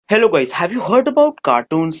Hello guys, have you heard about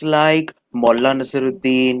cartoons like Molla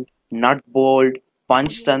Nasiruddin, Nut Bolt,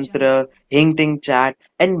 Punch Tantra, Hing Ting Chat,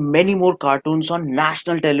 and many more cartoons on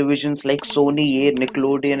national televisions like Sony, A,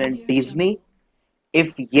 Nickelodeon, and Disney?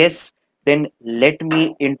 If yes, then let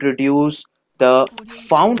me introduce the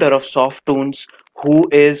founder of Softoons, who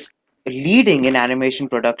is leading in animation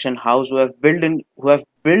production house, who have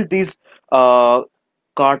built these uh,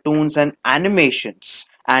 cartoons and animations,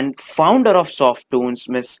 and founder of Softoons,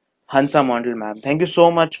 Miss Hansa Mondal, ma'am. Thank you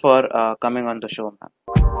so much for coming on the show, ma'am.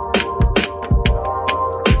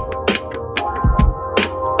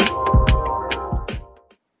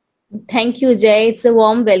 Thank you, Jay. It's a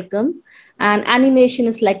warm welcome. And animation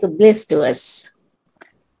is like a bliss to us.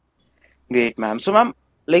 Great, ma'am. So, ma'am,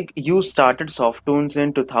 like you started Softoons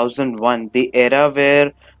in 2001, the era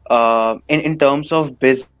where, in terms of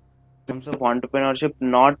business, terms of entrepreneurship,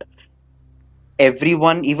 not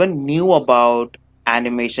everyone even knew about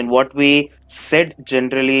animation. What we said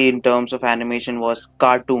generally in terms of animation was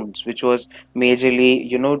cartoons, which was majorly,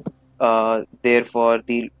 there for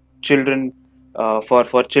the children,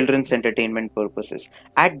 for children's entertainment purposes.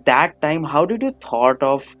 At that time, how did you thought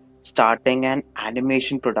of starting an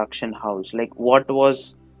animation production house? Like, what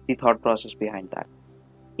was the thought process behind that?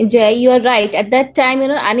 Jay, you are right. At that time,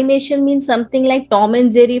 animation means something like Tom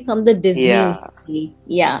and Jerry from the Disney Yeah. industry.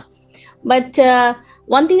 Yeah. But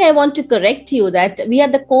one thing I want to correct you that we are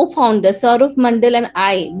the co-founders, Saurav Mondal and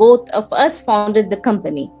I, both of us founded the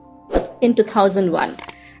company in 2001.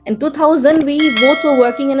 In 2000, we both were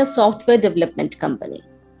working in a software development company.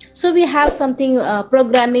 So we have something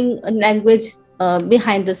programming language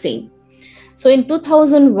behind the scene. So in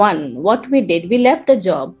 2001, what we did, we left the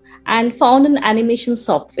job and found an animation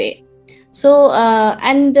software. So,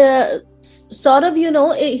 Saurav,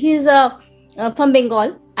 he's from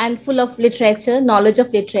Bengal and full of literature, knowledge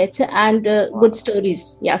of literature, and good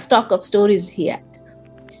stories. Yeah, stock of stories here.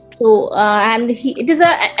 So, it is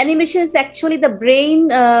animation is actually the brain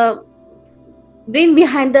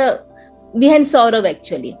behind Saurav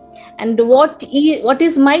actually. And what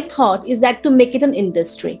is my thought is that to make it an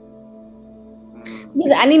industry.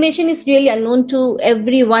 Because animation is really unknown to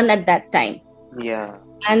everyone at that time. Yeah.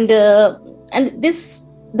 And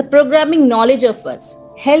the programming knowledge of us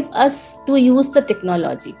help us to use the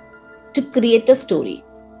technology to create a story.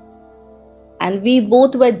 And we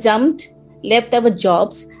both were jumped, left our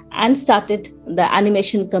jobs, and started the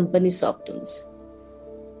animation company Softoons.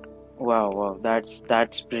 Wow,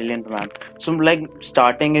 that's brilliant, ma'am. So, like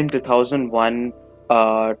starting in 2001,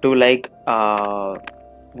 to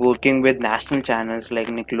working with national channels like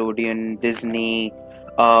Nickelodeon, Disney.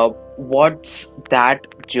 What's that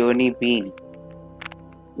journey been?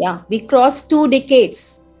 Yeah, we crossed 2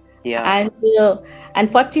 decades. Yeah. And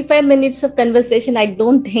 45 minutes of conversation, I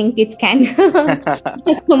don't think it can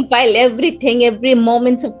compile everything, every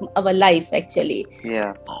moment of our life actually.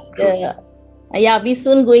 Yeah. And, yeah, we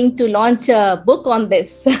soon going to launch a book on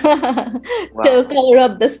this to Wow. cover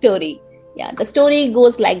up the story. Yeah, the story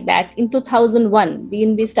goes like that. In 2001,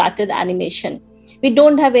 when we started animation, we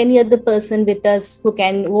don't have any other person with us who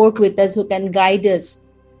can work with us, who can guide us.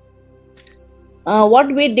 What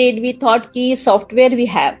we did, we thought ki software we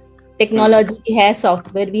have, technology we have,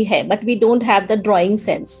 software we have, but we don't have the drawing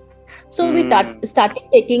sense. So we started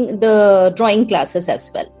taking the drawing classes as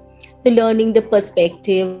well, to learning the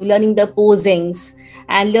perspective, learning the posings,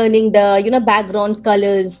 and learning the background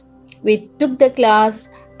colors. We took the class,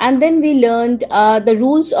 and then we learned the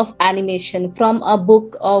rules of animation from a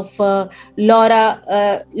book of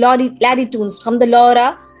Larry Toons, from the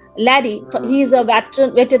Laura Larry. He is a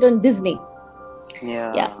veteran Disney.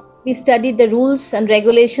 Yeah, we studied the rules and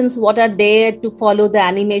regulations, what are there to follow the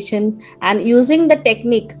animation, and using the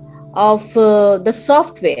technique of the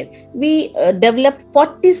software, we developed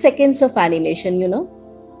 40 seconds of animation.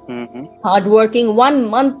 Hard working, 1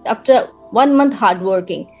 month, after 1 month hard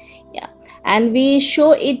working. Yeah, and we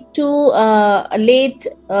show it to a late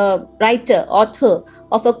writer, author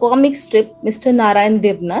of a comic strip, Mr. Narayan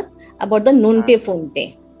Devnath, about the Nunte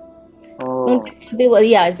Fonte.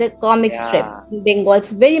 Yeah, it's a comic strip in Bengal.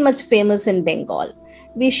 It's very much famous in Bengal.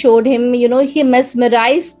 We showed him, he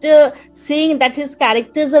mesmerized seeing that his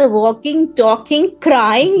characters are walking, talking,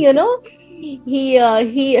 crying,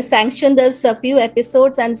 He sanctioned us a few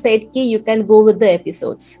episodes and said, "Ki, you can go with the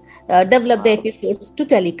episodes, develop the episodes to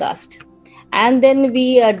telecast." And then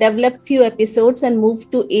we developed few episodes and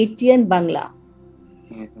moved to 80 and Bangla.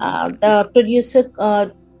 The producer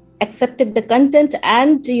accepted the content,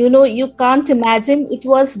 and you can't imagine, it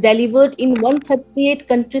was delivered in 138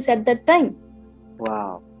 countries at that time.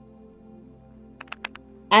 Wow.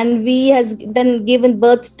 and we has then given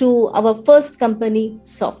birth to our first company,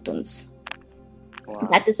 Softoons. Wow.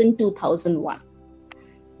 That is in 2001.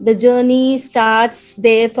 The journey starts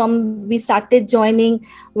there. From we started joining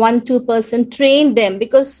 1-2%, train them,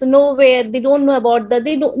 because nowhere they don't know about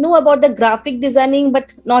they don't know about the graphic designing,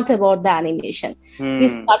 but not about the animation. We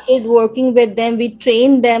started working with them, we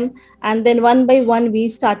trained them, and then one by one we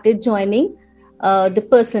started joining the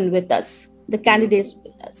person with us, the candidates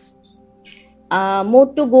with us.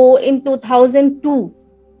 More to go. In 2002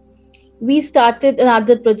 we started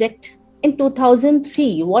another project. In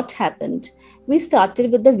 2003, what happened? We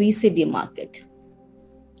started with the VCD market.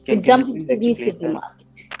 We jumped into the VCD market.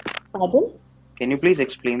 Pardon? Can you please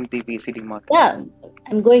explain the VCD market? Yeah,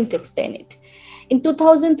 I'm going to explain it. In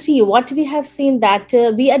 2003, what we have seen that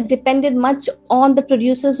we are dependent much on the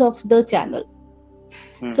producers of the channel.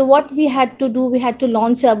 So what we had to do, we had to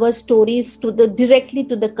launch our stories directly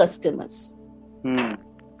to the customers.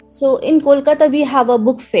 So in Kolkata, we have a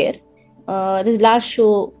book fair. This last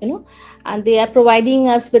show, and they are providing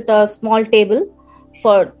us with a small table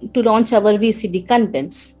to launch our VCD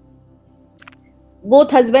contents.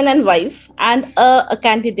 Both husband and wife and a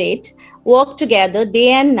candidate work together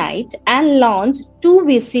day and night and launch 2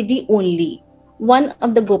 VCD only. One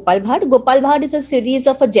of the Gopal Bhatt. Gopal Bhatt is a series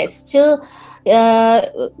of a gesture.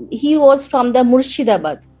 He was from the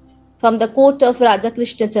Murshidabad, from the court of Raja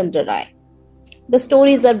Krishna Chandra Rai. The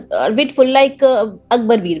stories are a bit full like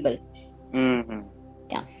Akbar Birbal.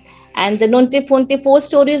 Yeah, and the Nonte Fonte, 4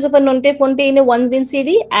 stories of a Nonte Fonte in a 1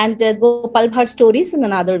 VCD, and Gopal Bhatt stories in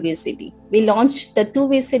another VCD. We launched the 2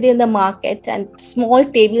 VCD in the market, and small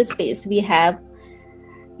table space we have.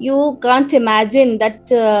 You can't imagine that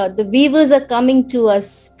the viewers are coming to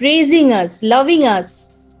us, praising us, loving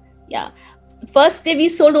us. Yeah, first day we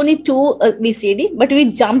sold only 2 VCD, but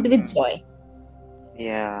we jumped with joy.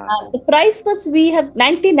 Yeah. The price was, we have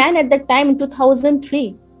 99 at that time in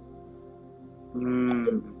 2003.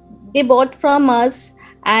 They bought from us,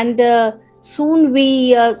 and soon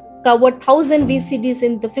we covered 1,000 VCDs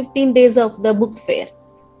in the 15 days of the book fair.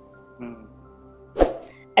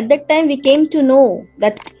 At that time, we came to know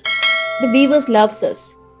that the viewers loves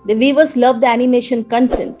us. The viewers love the animation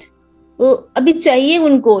content. तो अभी चाहिए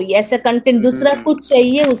उनको ऐसा content, दूसरा कुछ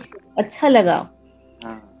चाहिए उसको, अच्छा लगा.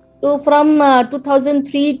 So from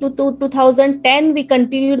 2003 to 2010, we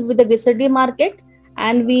continued with the VCD market,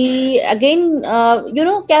 and we again,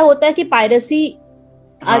 क्या होता है कि piracy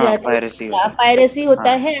आ जाता है, piracy होता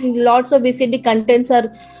है, and lots of VCD contents are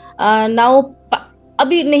now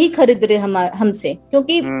अभी नहीं खरीद रहे हमसे,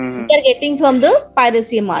 क्योंकि we are getting from the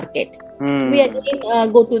piracy market. We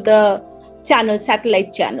again go to the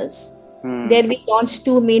satellite channels. There we launched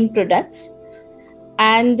 2 main products,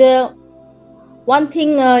 and one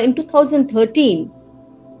thing, in 2013,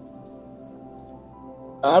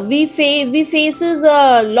 we faces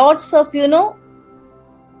lots of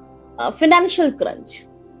financial crunch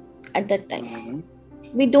at that time.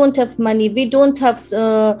 We don't have money, we don't have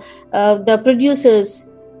the producers,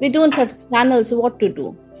 we don't have channels. What to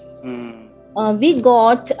do? We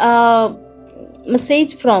got a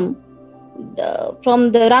message from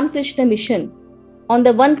the Ramakrishna Mission on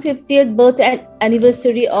the 150th birth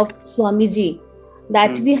anniversary of Swamiji,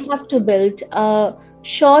 that we have to build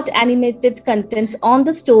short animated contents on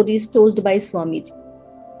the stories told by Swamiji.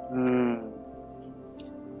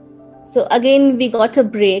 So again, we got a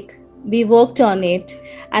break, we worked on it,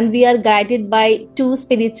 and we are guided by 2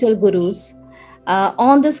 spiritual gurus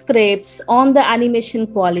on the scripts, on the animation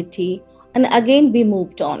quality, and again we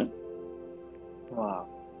moved on. Wow.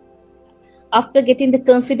 After getting the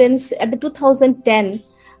confidence at the 2010,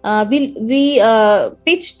 we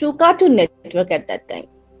pitched to Cartoon Network at that time.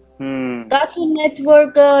 Cartoon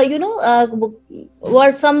Network,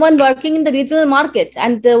 were someone working in the regional market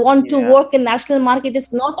and want to work in national market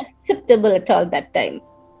is not acceptable at all that time.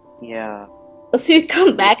 Yeah. So we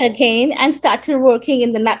come back again and started working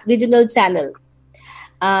in the regional channel.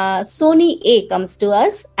 Sony A comes to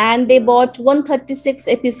us, and they bought 136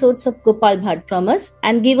 episodes of Gopal Bhatt from us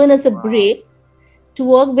and given us a break to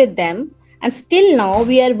work with them. And still now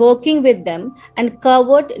we are working with them and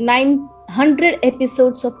covered 900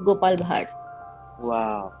 episodes of Gopal Bhatt.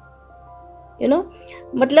 Wow.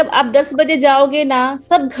 मतलब आप 10 बजे जाओगे ना,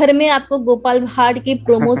 सब घर में आपको गोपाल भाट की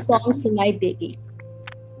प्रोमो सॉन्ग सुनाई देगी.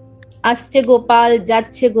 আসছে গোপাল,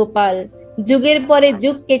 যাচ্ছে গোপাল, যুগের পরে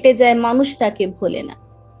যুग কেটে যায়, মানুष তাके भूले ना.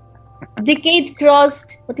 Decade crossed,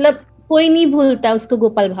 मतलब कोई नहीं भूलता उसको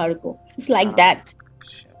गोपाल भाट को. It's like that.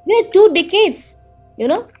 Yeah, 2 decades.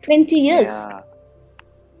 20 years. Yeah.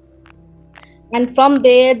 And from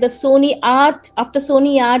there, after Sony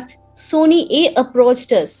Art, Sony A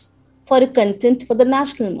approached us for a content for the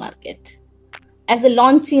national market as a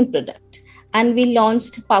launching product, and we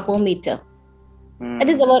launched Papometer. It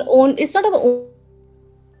is our own. It's not our own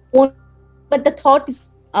product, but the thought is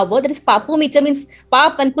our. That is Papometer means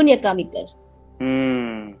Pap and Punyaka meter.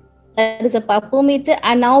 That is a Papometer,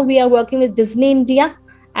 and now we are working with Disney India,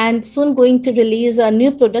 and soon going to release a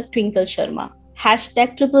new product, Twinkle Sharma.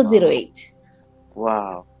 Hashtag 0008.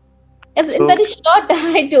 Wow. It's in very short.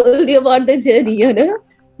 I told you about the journey, you know.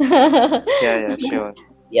 Yeah, sure.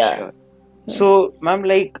 Yeah. Sure. So, ma'am,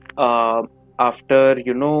 like after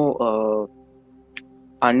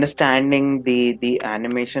understanding the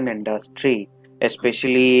animation industry,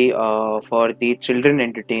 especially for the children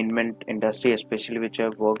entertainment industry, especially which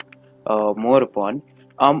I've worked more upon,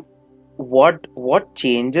 what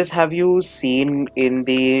changes have you seen in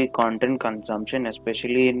the content consumption,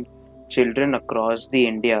 especially in children across the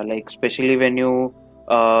India? Like especially when you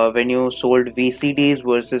sold VCDs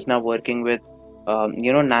versus now working with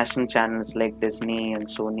national channels like Disney and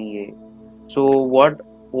Sony. So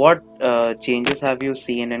what changes have you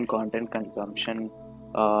seen in content consumption?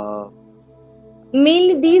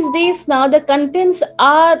 Mainly these days now the contents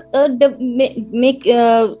are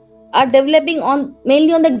are developing on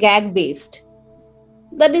mainly on the gag based.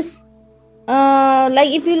 That is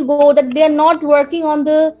like if you'll go that they are not working on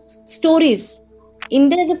the stories.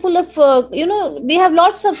 India is full of we have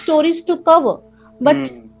lots of stories to cover,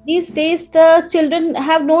 but these days the children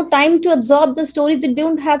have no time to absorb the story. They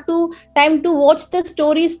don't have to time to watch the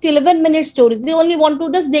stories till 11-minute stories. They only want to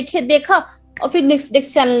just देखा और फिर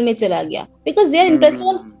next channel में चला गया, because they are interested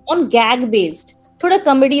on gag based. थोड़ा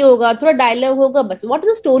comedy होगा, थोड़ा dialogue होगा, बस what is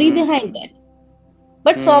the story behind that?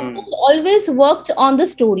 But software always worked on the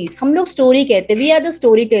stories. हम लोग story कहते हैं. We are the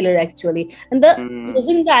storyteller actually, and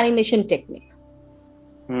using the animation technique.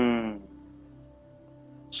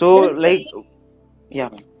 So like, yeah.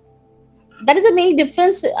 That is the main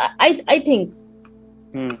difference, I think.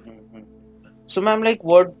 So, ma'am, like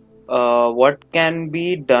what can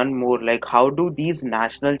be done more? Like, how do these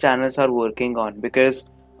national channels are working on? Because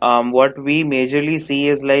what we majorly see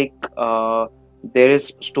is like there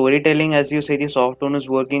is storytelling, as you say, the soft tone is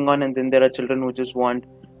working on, and then there are children who just want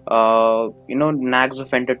nags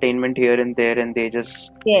of entertainment here and there, and they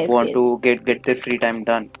just want to get their free time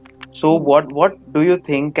done. So what do you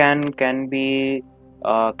think can be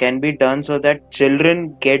done so that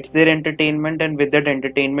children gets their entertainment, and with that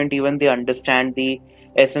entertainment even they understand the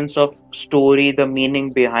essence of story, the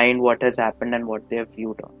meaning behind what has happened and what they have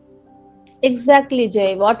viewed on? Exactly,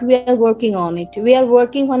 Jay. What we are working on it. We are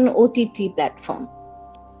working on an OTT platform.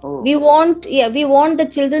 Oh. We want the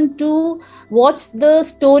children to watch the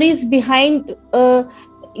stories behind. We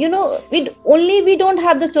don't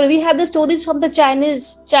have the story. We have the stories from the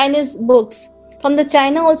Chinese books. From the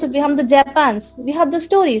China also, we have the Japans. We have the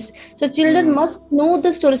stories. So children must know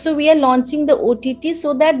the story. So we are launching the OTT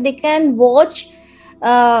so that they can watch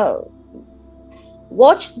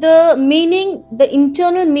the meaning, the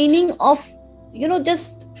internal meaning of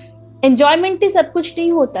just enjoyment. is सब कुछ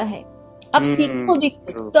नहीं होता है. अब सीखो भी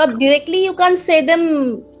कुछ. तो अब directly you can't say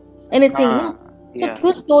them anything, no? So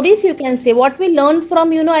through stories you can say what we learned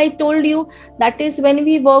from. I told you that is when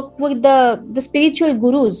we work with the spiritual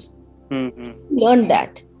gurus. Learn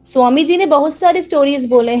that. Swami ji ने बहुत सारे stories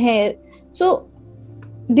बोले हैं. So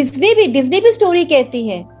Disney भी story कहती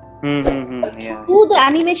है. Through the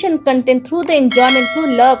animation content, through the enjoyment,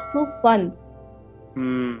 through love, through fun.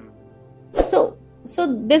 So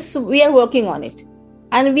this we are working on it,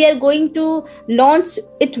 and we are going to launch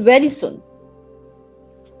it very soon.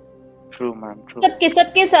 True, ma'am. True.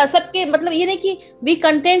 सबके मतलब ये नहीं कि we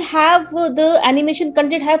content have the animation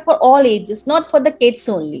content have for all ages, not for the kids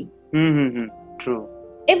only. True.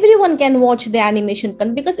 Everyone can watch the animation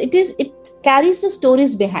content because it carries the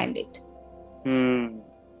stories behind it.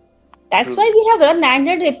 That's why we have run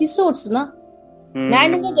 900 episodes, na?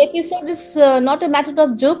 900 episodes is not a matter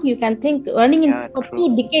of joke. You can think running for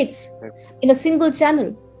 2 decades in a single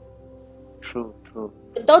channel. True.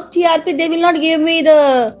 Without TRP, they will not give me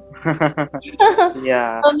the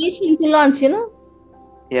permission to launch.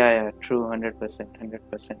 Yeah. True.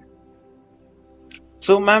 100%.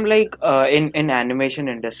 So, ma'am, like in animation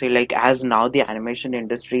industry, like as now the animation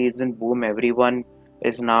industry is in boom, everyone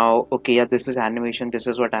is now okay. This is animation. This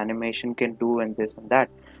is what animation can do, and this and that.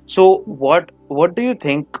 So, what do you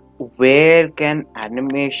think? Where can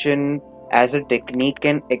animation as a technique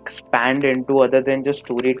can expand into other than just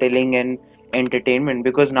storytelling and entertainment?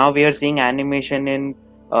 Because now we are seeing animation in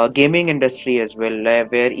gaming industry as well,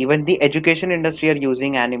 where even the education industry are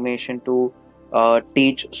using animation to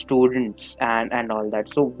teach students and all that.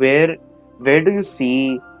 So where do you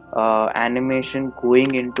see animation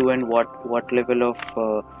going into, and what level of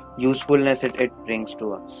usefulness it brings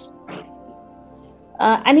to us.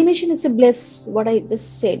 Animation is a bliss, what I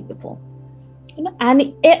just said before.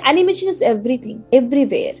 Animation is everything,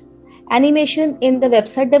 everywhere. Animation in the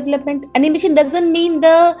website development. Animation doesn't mean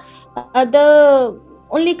the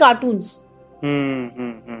only cartoons.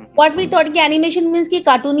 What we thought कि animation means कि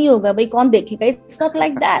cartoon ही होगा, भाई कौन देखेगा? It's not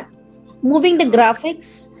like that. Moving the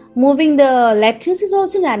graphics, moving the letters is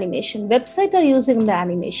also an animation. Websites are using the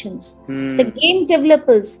animations. The game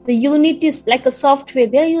developers, the Unity is like a software,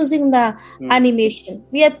 they are using the animation.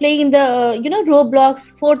 We are playing the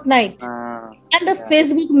Roblox, Fortnite, and the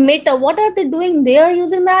Facebook Meta. What are they doing? They are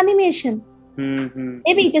using the animation.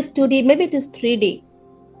 Maybe it is 2D, maybe it is 3D.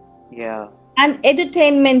 Yeah. And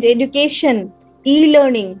entertainment, education,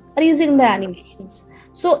 e-learning are using the animations.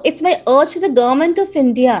 So it's my urge to the government of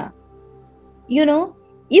India,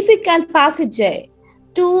 if we can pass it, Jay,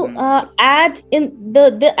 to add in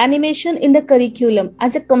the animation in the curriculum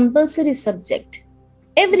as a compulsory subject.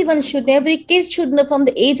 Every kid should know from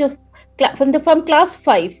the age of from class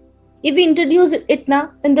 5. If we introduce it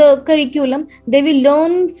now in the curriculum, they will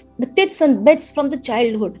learn the tits and bits from the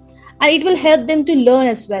childhood, and it will help them to learn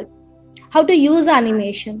as well how to use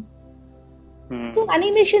animation. So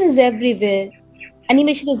animation is everywhere.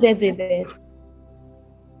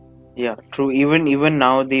 Yeah, true. Even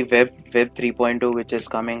now, the web 3.0, which is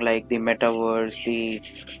coming, like the metaverse, the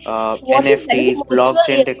NFTs,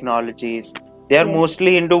 blockchain technologies, they are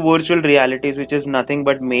mostly into virtual realities, which is nothing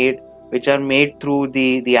but which are made through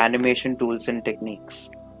the animation tools and techniques.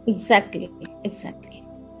 Exactly.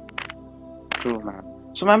 True, ma'am.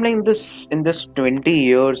 So, ma'am, like in this 20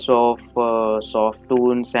 years of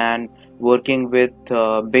Softoons and working with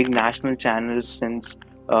big national channels since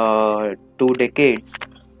 2 decades,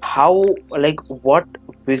 how, like, what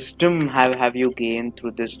wisdom have you gained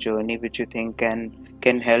through this journey, which you think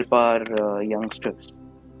can help our youngsters?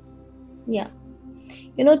 Yeah,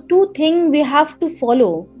 two things we have to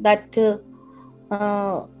follow, that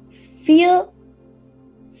fear,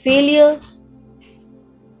 failure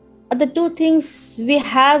are the two things we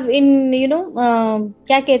have in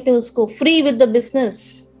क्या कहते हैं उसको, free with the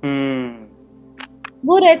business.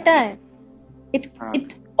 वो रहता है, it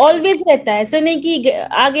always रहता है, ऐसा नहीं कि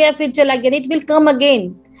आ गया फिर चला गया. It will come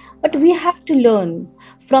again, but we have to learn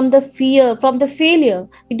from the fear, from the failure.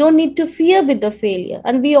 We don't need to fear with the failure,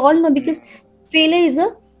 and we all know because failure is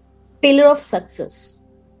a pillar of success.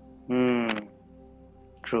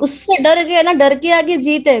 True. उससे डर गया ना, डर के आगे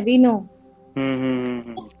जीत है, we know.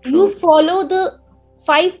 You follow the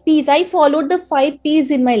 5 P's. I followed the 5 P's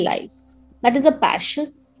in my life. That is the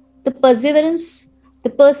passion, the perseverance, the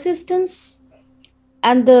persistence,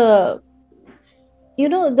 and the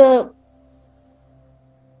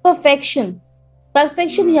perfection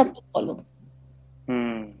you have to follow.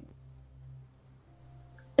 And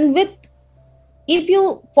if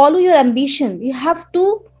you follow your ambition, you have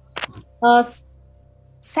to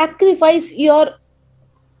sacrifice your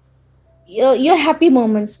happy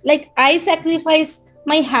moments. Like I sacrifice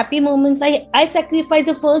my happy moments. I sacrifice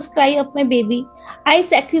the first cry of my baby. I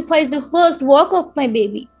sacrifice the first walk of my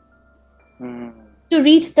baby to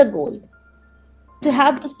reach the goal, to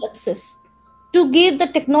have the success, to give the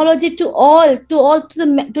technology to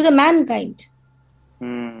the mankind.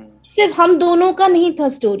 सिर्फ हम दोनों का नहीं था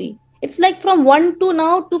story. It's like from 1 to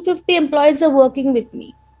now 250 employees are working with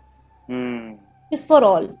me. It's for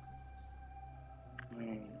all.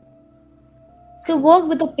 So work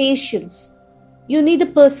with the patience. You need the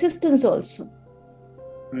persistence also.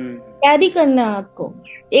 Carry करना आपको.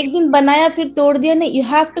 एक दिन बनाया फिर तोड़ दिया नहीं. You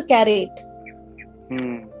have to carry it.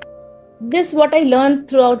 This is what I learned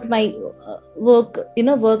throughout my work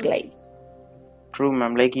life. True,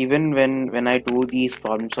 ma'am. Like even when I do these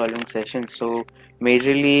problem solving sessions, so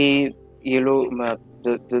majorly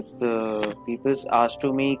the people ask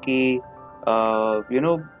to me कि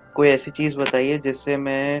कोई ऐसी चीज बताइए जिससे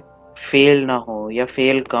मैं fail ना हो या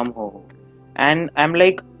fail कम हो, and I'm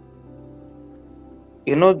like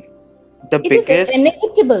the biggest. It is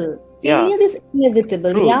inevitable. Failure is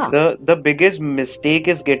inevitable. True. Yeah. The biggest mistake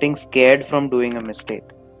is getting scared from doing a mistake.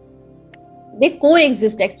 They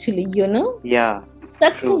coexist actually, Yeah.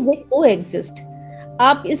 Success, true. They coexist.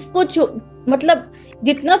 आप इसको मतलब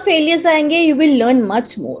जितना failures आएंगे, you will learn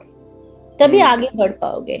much more. तभी आगे बढ़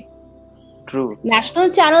पाओगे. True. National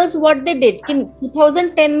channels what they did कि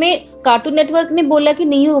 2010 में Cartoon Network ने बोला कि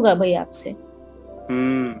नहीं होगा भाई आपसे.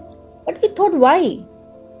 But we thought why?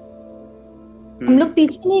 हम लोग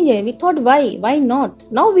पीछे नहीं गए. We thought why not?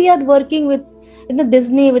 Now we are working with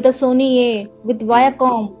Disney, with the Sony, with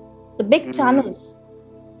Viacom, the big channels.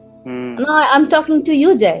 Hmm. Now I'm talking to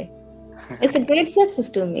you, Jay. It's a great success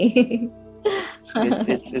to me.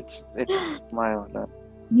 It's my honor.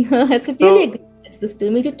 It's a really a So great success to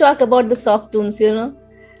me to talk about the soft tunes,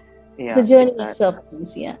 It's a yeah, journey of exactly. soft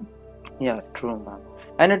tunes, yeah. Yeah, true, ma'am.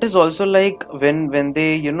 And it is also like when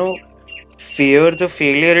they fear the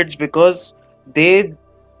failure, it's because they,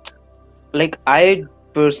 like, I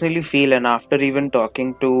personally feel, and after even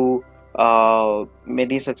talking to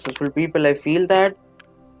many successful people, I feel that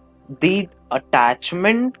the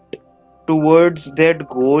attachment towards that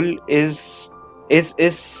goal is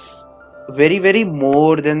very very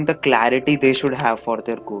more than the clarity they should have for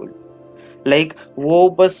their goal. Like वो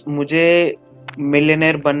बस मुझे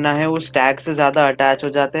millionaire बनना है, वो tag से ज्यादा attach हो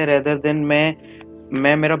जाते हैं रेदर देन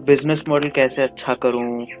मैं मेरा बिजनेस मॉडल कैसे अच्छा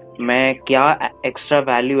करूं, मैं क्या एक्स्ट्रा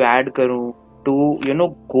वैल्यू ऐड करूं to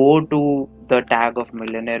go to the tag of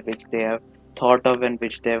millionaire which they have thought of and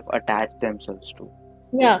which they have attached themselves to.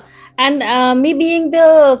 Yeah, and me being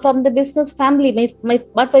the from the business family, my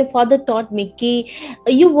father taught me कि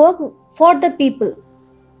you work for the people.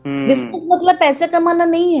 Hmm. Business मतलब पैसे कमाना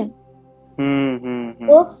नहीं है. Hmm.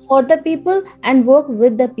 Work for the people and work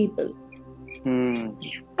with the people. Hmm.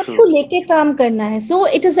 सबको True. लेके काम करना है. So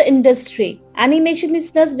it is an industry. Animation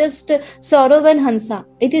is not just Saurav and Hansa.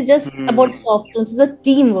 It is just about Hmm. soft tunes. It's a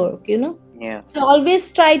teamwork. Yeah. So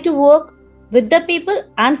always try to work with the people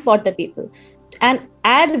and for the people, and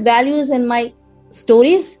add values in my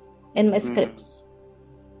stories, in my Hmm. scripts.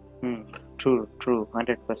 Hmm. True,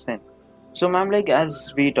 100%. So, ma'am, like as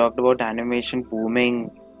we talked about animation booming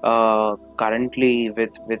currently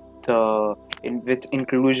with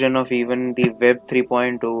inclusion of even the Web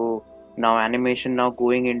 3.0, now animation now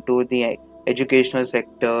going into the educational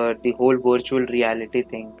sector, the whole virtual reality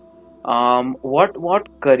thing. What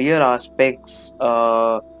career aspects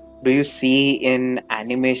do you see in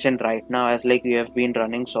animation right now? As like you have been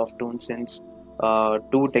running Softoon since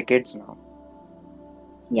 2 decades now.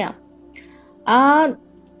 Yeah. Uh,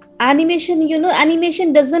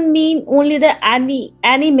 animation doesn't mean only the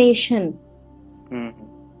animation. Mm-hmm.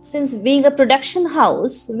 Since being a production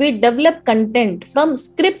house, we develop content from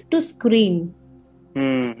script to screen.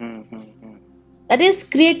 Mm-hmm. That is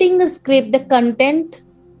creating the script, the content,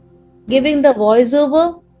 giving the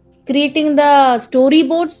voiceover, creating the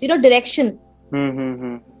storyboards, direction,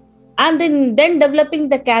 Mm-hmm. and then developing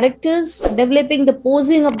the characters, developing the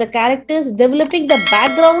posing of the characters, developing the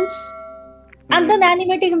backgrounds, and then Mm-hmm.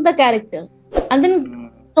 animating the character, and then Mm-hmm.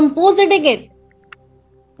 compositing it,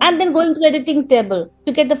 and then Mm-hmm. going to the editing table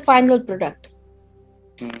to get the final product.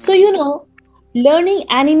 So Mm-hmm. learning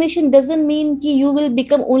animation doesn't mean that you will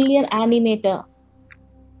become only an animator.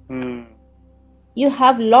 You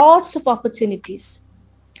have lots of opportunities.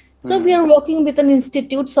 So we are working with an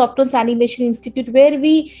institute, Software's Animation Institute, where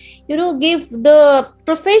we, give the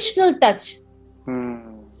professional touch. Mm-hmm.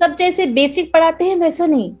 सब जैसे basic पढ़ाते हैं वैसा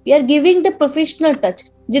नहीं. We are giving the professional touch.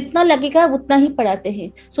 जितना लगेगा उतना ही पढ़ाते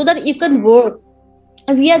हैं. So that you can work.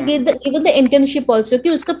 We are given the internship also कि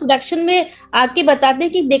उसका प्रोडक्शन में आके बताते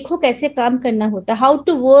हैं कि देखो कैसे काम करना होता है. How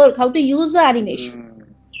to work, how to use the animation.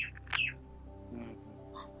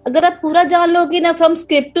 अगर आप पूरा जान लोगे ना from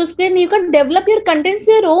script to screen, you can develop your contents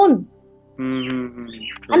your own.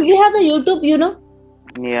 And we have the YouTube.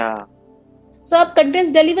 Yeah. So आप contents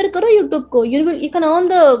deliver करो YouTube को. You can earn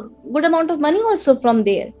the good amount of money also from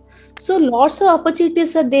there. So lots of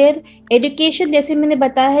opportunities are there. Education जैसे मैंने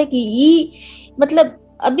बताया है कि मतलब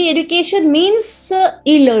अभी education means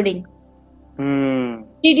e-learning.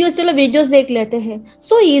 वीडियोस देख लेते हैं.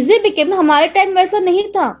 So easy became. हमारे टाइम वैसा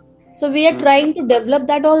नहीं था. So we are trying to develop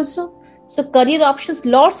that also. So career options,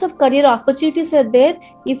 lots of career opportunities are there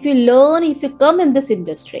if you learn, if you come in this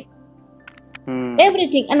industry.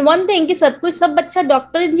 Everything. And one thing कि सब बच्चा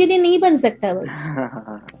doctor engineer नहीं बन सकता भाई.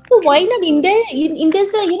 So why not India? India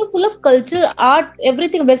is full of culture, art,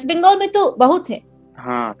 everything. West Bengal में तो बहुत है.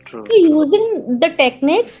 True. So using the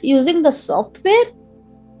techniques, using the software,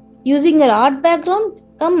 using your art background,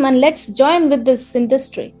 come and let's join with this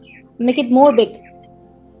industry. Make it more big.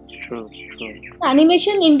 True.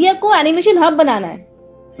 Animation India को animation hub बनाना है.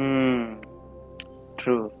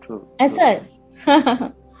 True. ऐसा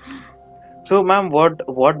है. So, ma'am,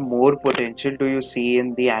 what more potential do you see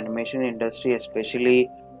in the animation industry, especially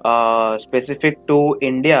specific to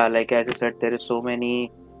India? Like as I said, there is so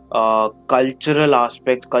many cultural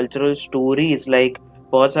aspects, cultural stories. Like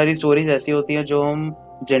बहुत सारी stories ऐसी होती हैं जो हम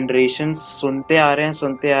generations सुनते आ रहे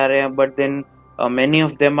हैं, but then many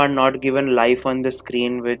of them are not given life on the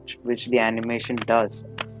screen, which the animation does.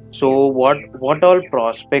 So what all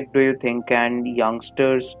prospect do you think can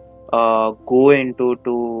youngsters go into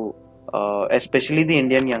to especially the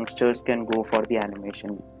Indian youngsters can go for the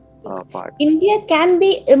animation? part. India can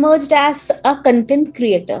be emerged as a content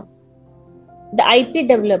creator, the IP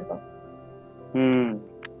developer.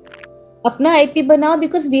 अपना IP बनाओ,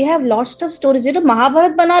 because we have lots of stories. तो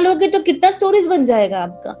महाभारत बना लोगे तो कितना stories बन जाएगा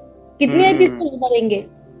आपका, कितने एपिसोड्स बनेंगे.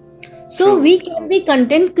 So we can be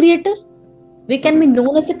content creator, we can be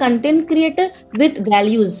known as a content creator with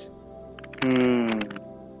values.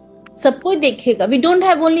 सब कोई देखेगा. We don't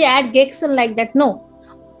have only add gags and like that. No,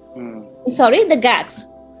 sorry, the gags.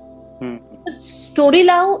 Story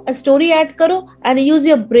लाओ, story add करो and use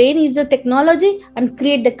your brain, use your technology and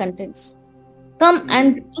create the contents. Come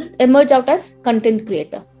and just emerge out as content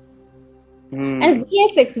creator. And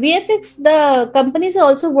VFX, the companies are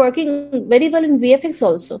also working very well in VFX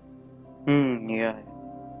also. Yeah,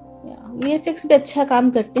 VFX भी अच्छा काम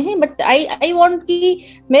करते हैं. But I want कि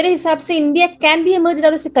मेरे हिसाब से India can be emerged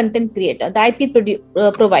out as a content creator, the IP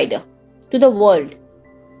provider to the world.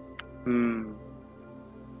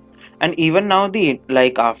 And even now,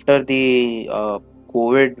 after the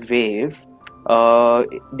COVID wave,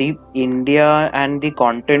 the India and the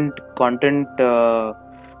content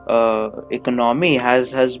economy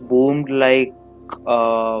has boomed like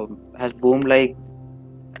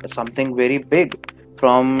something very big,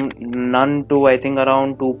 from none to I think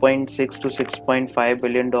around 2.6 to 6.5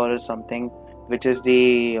 billion dollars something, which is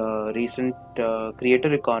the recent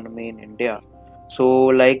creator economy in India.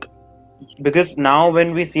 So because now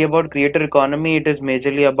when we see about creator economy, it is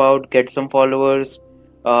majorly about get some followers,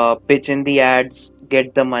 pitch in the ads,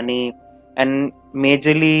 get the money, and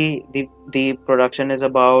majorly the production is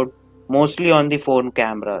about mostly on the phone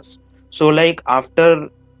cameras. So after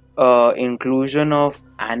inclusion of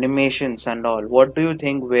animations and all, what do you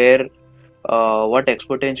think, what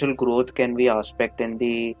exponential growth can we expect in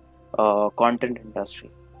the content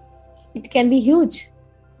industry? It can be huge,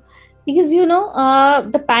 because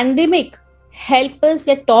the pandemic helped us,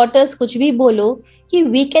 या taught us, कुछ भी बोलो, कि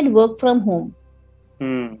we can work from home.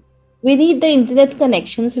 We need the internet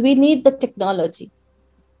connections, we need the technology.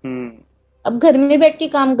 अब घर में बैठ के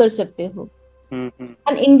काम कर सकते हो.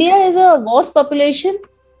 And India is a vast population.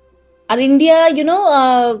 And India,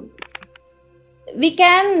 we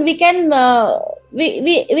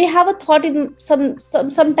have a thought in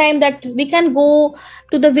some time that we can go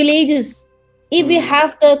to the villages if we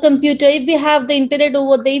have the computer, if we have the internet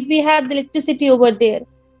over there, if we have the electricity over there.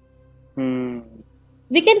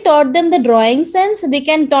 We can taught them the drawing sense, we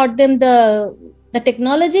can taught them the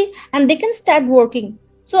technology, and they can start working.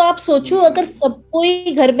 So आप सोचो, अगर सब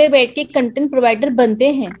कोई घर पे बैठ के content provider बनते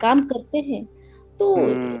हैं, काम करते हैं,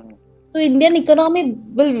 तो Indian economy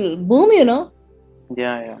will boom,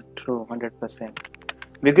 Yeah, true, 100%.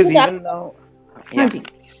 Because even now,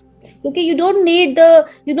 क्योंकि you don't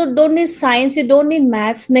need science, you don't need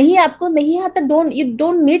maths. नहीं आपको नहीं आता, you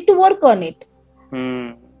don't need to work on it.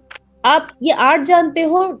 आप ये आर्ट जानते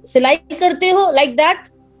हो, सिलाई करते हो, like that,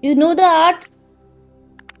 you know the art,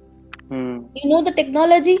 you know the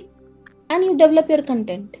technology, and you develop your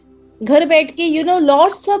content. घर बैठ के,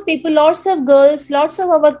 lots of people, lots of girls, lots of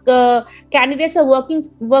our candidates are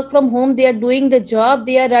work from home. They are doing the job,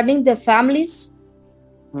 they are running their families.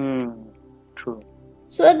 True.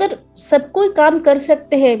 So अगर सब कोई काम कर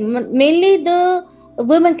सकते हैं, mainly the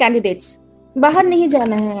women candidates, बाहर नहीं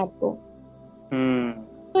जाना है आपको,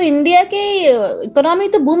 तो इंडिया के इकोनॉमी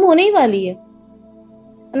तो बूम होने ही वाली है.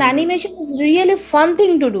 And animation is really fun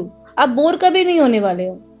thing to do. आप बोर कभी नहीं होने वाले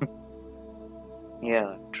हो.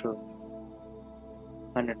 Yeah, true.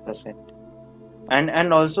 100%.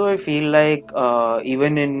 And also I feel like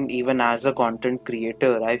even as a content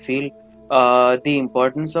creator, I feel the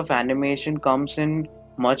importance of animation comes in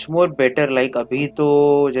much more better. Like अभी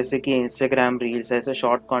तो जैसे कि Instagram Reels ऐसे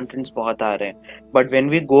short contents बहुत आ रहे हैं, but when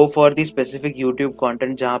we go for the specific YouTube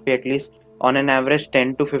content जहाँ पे at least on an average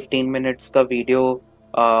 10 to 15 minutes का video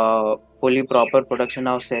fully proper production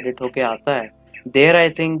house edit होके आता है, there I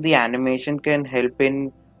think the animation can help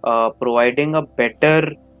in providing a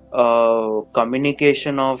better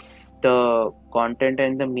communication of the content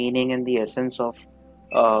and the meaning and the essence of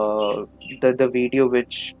the video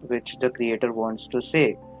which the creator wants to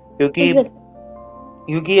say.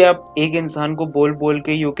 क्योंकि आप एक इंसान को बोल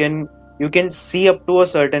के you can see up to a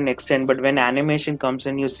certain extent, but when animation comes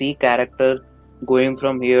in, you see character going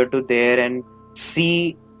from here to there and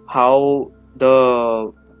see how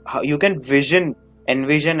you can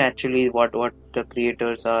envision actually what the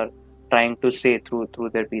creators are trying to say through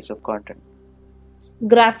their piece of content.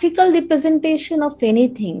 Graphical representation of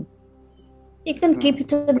anything, you can keep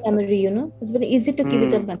it in memory, it's very easy to keep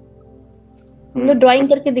it in memory. हम लोग drawing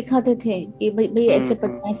करके दिखाते थे कि भाई ऐसे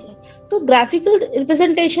पढ़ना है. तो ग्राफिकल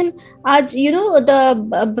रिप्रेजेंटेशन आज,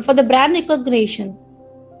 for the brand recognition,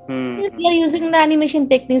 If we are using the animation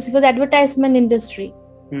techniques for the advertisement industry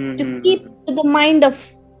to keep to the mind of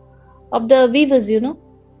the viewers,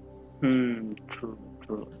 True,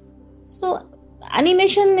 true. So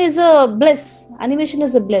animation is a bliss. Animation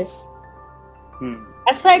is a bliss.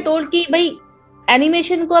 That's why I told कि भाई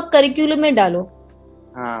animation को आप curriculum में डालो.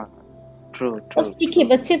 हाँ, true, और true. सीखे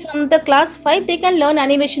बच्चे from the class 5 they can learn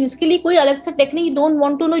animation. इसके लिए कोई अलग सा technique you don't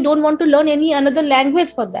want to know. You don't want to learn any another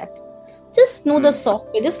language for that. Just know the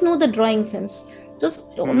software. Just know the drawing sense.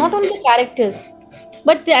 Just not only the characters,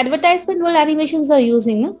 but the advertisement world animations are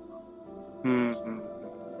using.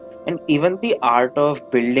 And even the art of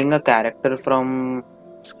building a character from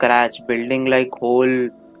scratch, building like whole,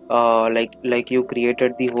 like you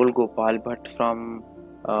created the whole Gopal Bhatt from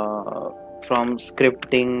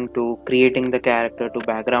scripting to creating the character to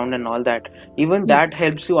background and all that. Even that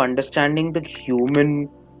helps you understanding the human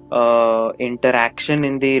interaction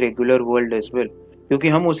in the regular world as well. क्योंकि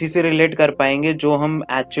हम उसी से relate कर पाएंगे जो हम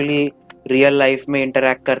actually real life में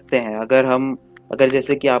interact करते हैं. अगर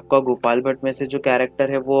जैसे कि आपका गोपाल भट्ट में से जो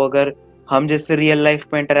कैरेक्टर है वो अगर हम जैसे रियल लाइफ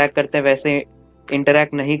में इंटरेक्ट करते हैं वैसे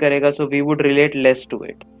इंटरेक्ट नहीं करेगा, so we would relate less to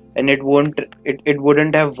it and it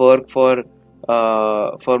wouldn't have work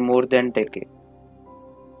for more than decade.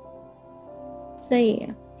 सही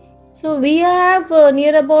है. So we have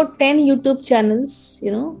near about 10 YouTube channels,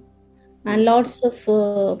 and lots of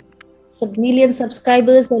million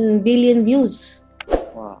subscribers and billion views.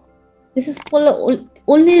 Wow. This is for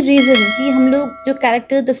only reason कि हम लोग जो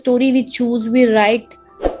character, the story we choose, we write,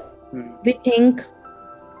 we think,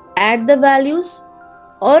 add the values,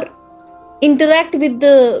 or interact with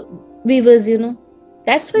the viewers.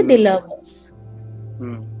 That's why they love us.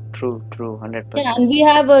 True, 100%. Yeah, and we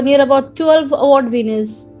have near about 12 award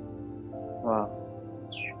winners. Wow.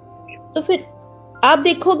 तो फिर आप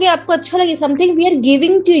देखोगे आपको अच्छा लगे. Something we are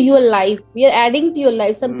giving to your life, we are adding to your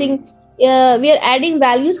life, something we are adding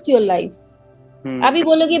values to your life. अभी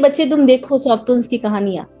बोलोगे बच्चे तुम देखो सॉफ्टून्स की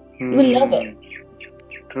कहानियां, you will love it.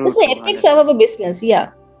 It's an ethics of our business. Yeah,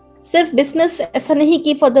 सिर्फ business ऐसा नहीं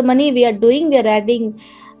कि for the money we are doing, we are adding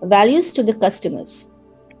values to the customers.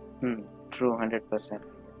 True, 100%.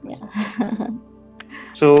 Yeah.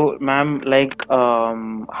 So, ma'am, like,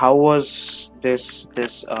 how was this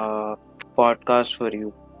podcast for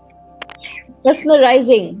you?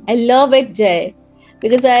 Mesmerizing. I love it, Jay,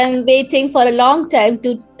 because I am waiting for a long time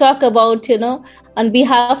to talk about, on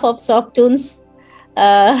behalf of Softtunes.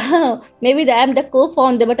 Maybe I am the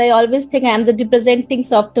co-founder, but I always think I am the representing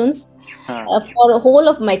Softtunes for the whole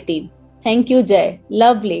of my team. Thank you, Jay.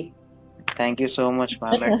 Lovely. Thank you so much,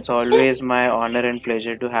 ma'am. It's always my honor and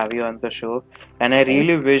pleasure to have you on the show. And I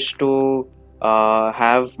really wish to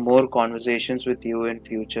have more conversations with you in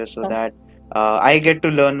future so that I get to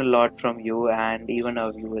learn a lot from you and even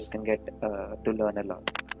our viewers can get to learn a lot.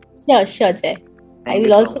 Sure, Jay. I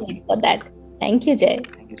will also wait for that. Thank you, Jay.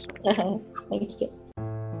 Thank you so much. Thank you.